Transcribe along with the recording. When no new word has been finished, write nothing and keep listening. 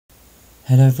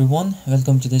Hello everyone,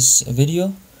 welcome to this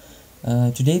video.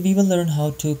 Today we will learn how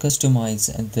to customize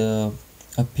the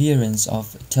appearance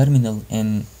of terminal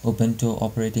in Ubuntu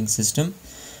operating system.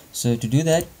 So to do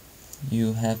that,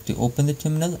 you have to open the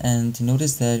terminal and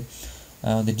notice that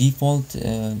the default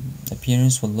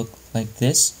appearance will look like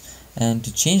this. And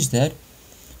to change that,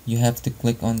 you have to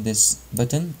click on this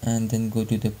button and then go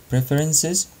to the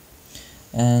preferences.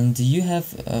 And you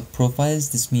have profiles.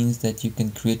 This means that you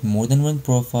can create more than one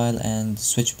profile and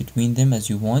switch between them as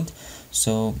you want.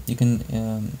 So you can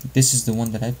this is the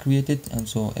one that I've created, and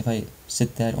so if I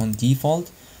set that on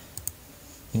default,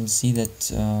 you'll see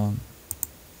that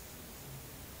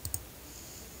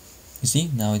you see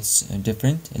now it's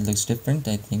different. It looks different.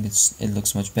 I think it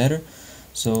looks much better.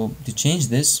 So to change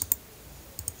this,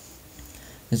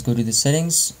 let's go to the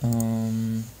settings,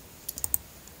 and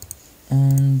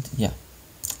yeah,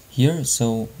 here.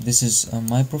 So this is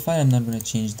my profile. I'm not going to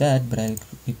change that, but I'll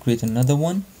create another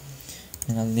one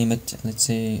and I'll name it, let's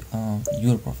say,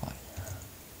 your profile.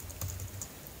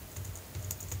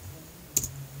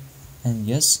 And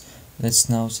yes, let's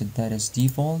now set that as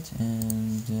default,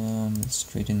 and let's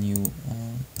create a new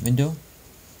window.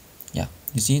 Yeah,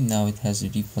 you see now it has the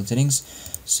default settings.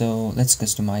 So let's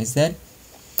customize that.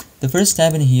 The first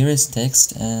tab in here is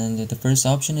text, and the first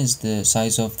option is the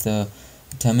size of the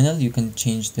terminal. You can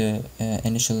change the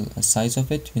initial size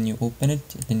of it when you open it,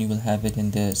 then you will have it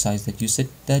in the size that you set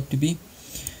that to be,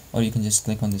 or you can just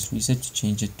click on this reset to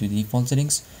change it to default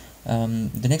settings.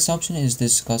 The next option is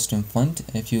this custom font.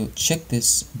 If you check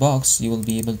this box, you will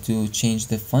be able to change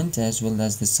the font as well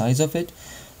as the size of it.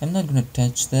 I'm not going to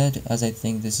touch that, as I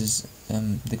think this is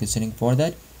the good setting for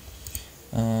that.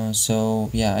 So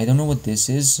yeah, I don't know what this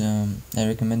is. I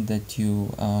recommend that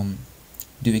you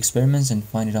do experiments and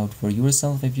find it out for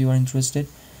yourself if you are interested.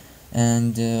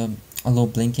 And allow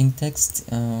blinking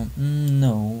text,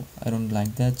 no, I don't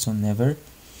like that, so never.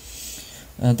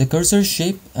 The cursor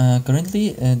shape,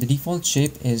 currently the default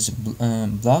shape is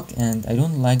block, and I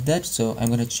don't like that, so I'm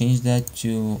gonna change that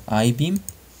to I-beam,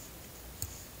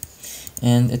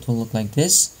 and it will look like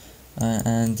this.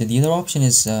 And the other option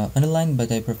is underline,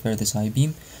 but I prefer this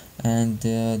I-beam. And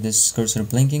this cursor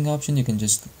blinking option, you can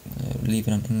just leave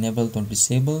it on enabled or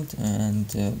disabled, and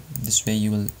this way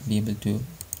you will be able to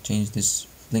change this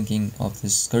blinking of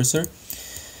this cursor.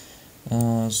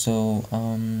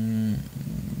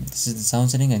 This is the sound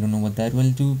setting. I don't know what that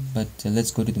will do, but let's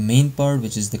go to the main part,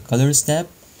 which is the colors tab.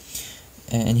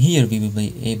 And here we will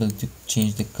be able to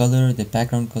change the color, the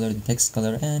background color, the text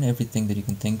color, and everything that you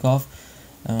can think of.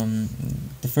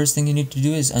 The first thing you need to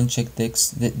do is uncheck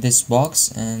this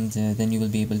box, and then you will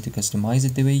be able to customize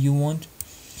it the way you want.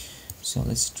 So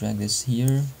let's drag this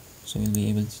here, so you'll be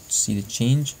able to see the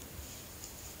change.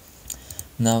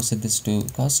 Now set this to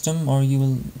custom, or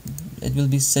it will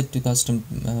be set to custom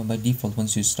by default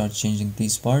once you start changing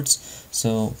these parts.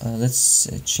 So let's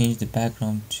change the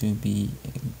background to be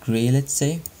gray, let's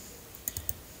say.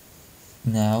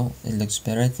 Now it looks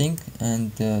better, I think.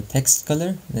 And the text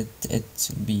color, let it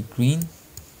be green.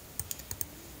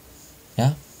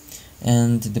 Yeah,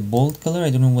 and the bold color,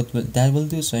 I don't know what that will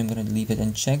do, so I'm gonna leave it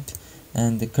unchecked.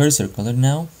 And the cursor color,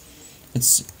 now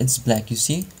it's black. You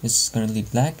see, it's currently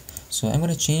black, so I'm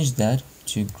gonna change that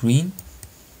to green,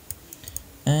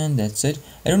 and that's it.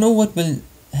 I don't know what will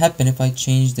happen if I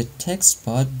change the text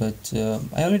part, but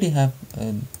I already have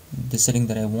the setting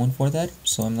that I want for that,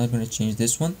 so I'm not gonna change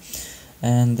this one.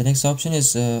 And the next option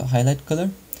is highlight color.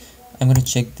 I'm gonna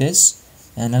check this,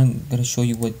 and I'm gonna show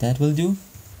you what that will do.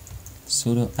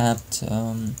 Sudo apt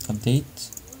update,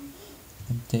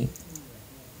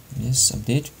 yes,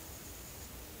 update.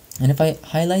 And if I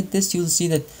highlight this, you'll see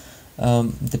that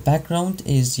the background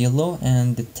is yellow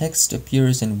and the text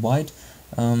appears in white.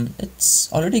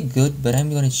 It's already good, but I'm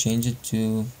gonna change it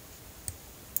to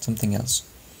something else.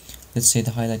 Let's say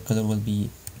the highlight color will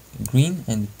be green,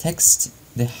 and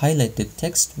the highlighted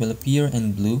text will appear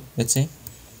in blue, let's say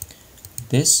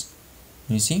this.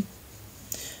 You see,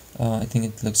 I think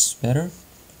it looks better.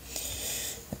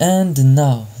 And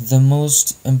now the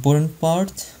most important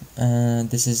part,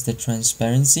 this is the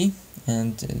transparency,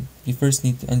 and you first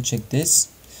need to uncheck this,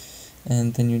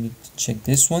 and then you need to check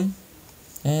this one,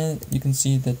 and you can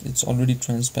see that it's already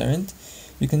transparent.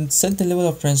 You can set the level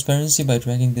of transparency by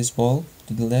dragging this ball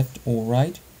to the left or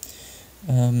right.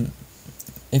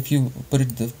 If you put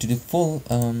it to the full,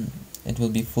 it will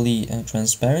be fully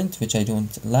transparent, which I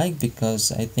don't like, because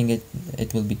I think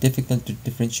it will be difficult to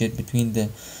differentiate between the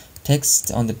text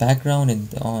on the background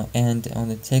and on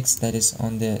the text that is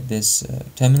on this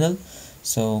terminal.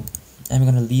 So I'm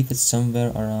gonna leave it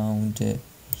somewhere around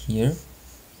here.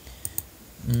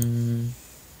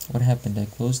 What happened? I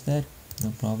closed that.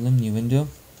 no problem, new window.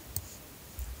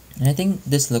 And I think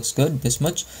this looks good, this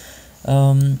much.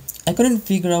 I couldn't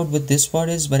figure out what this part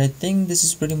is, but I think this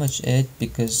is pretty much it,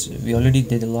 because we already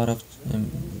did a lot of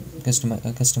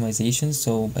customizations,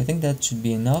 so I think that should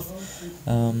be enough.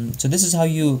 So this is how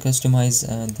you customize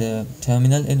the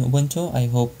terminal in Ubuntu. I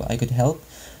hope I could help.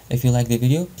 If you like the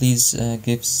video, please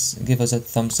give us a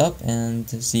thumbs up, and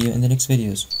see you in the next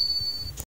videos.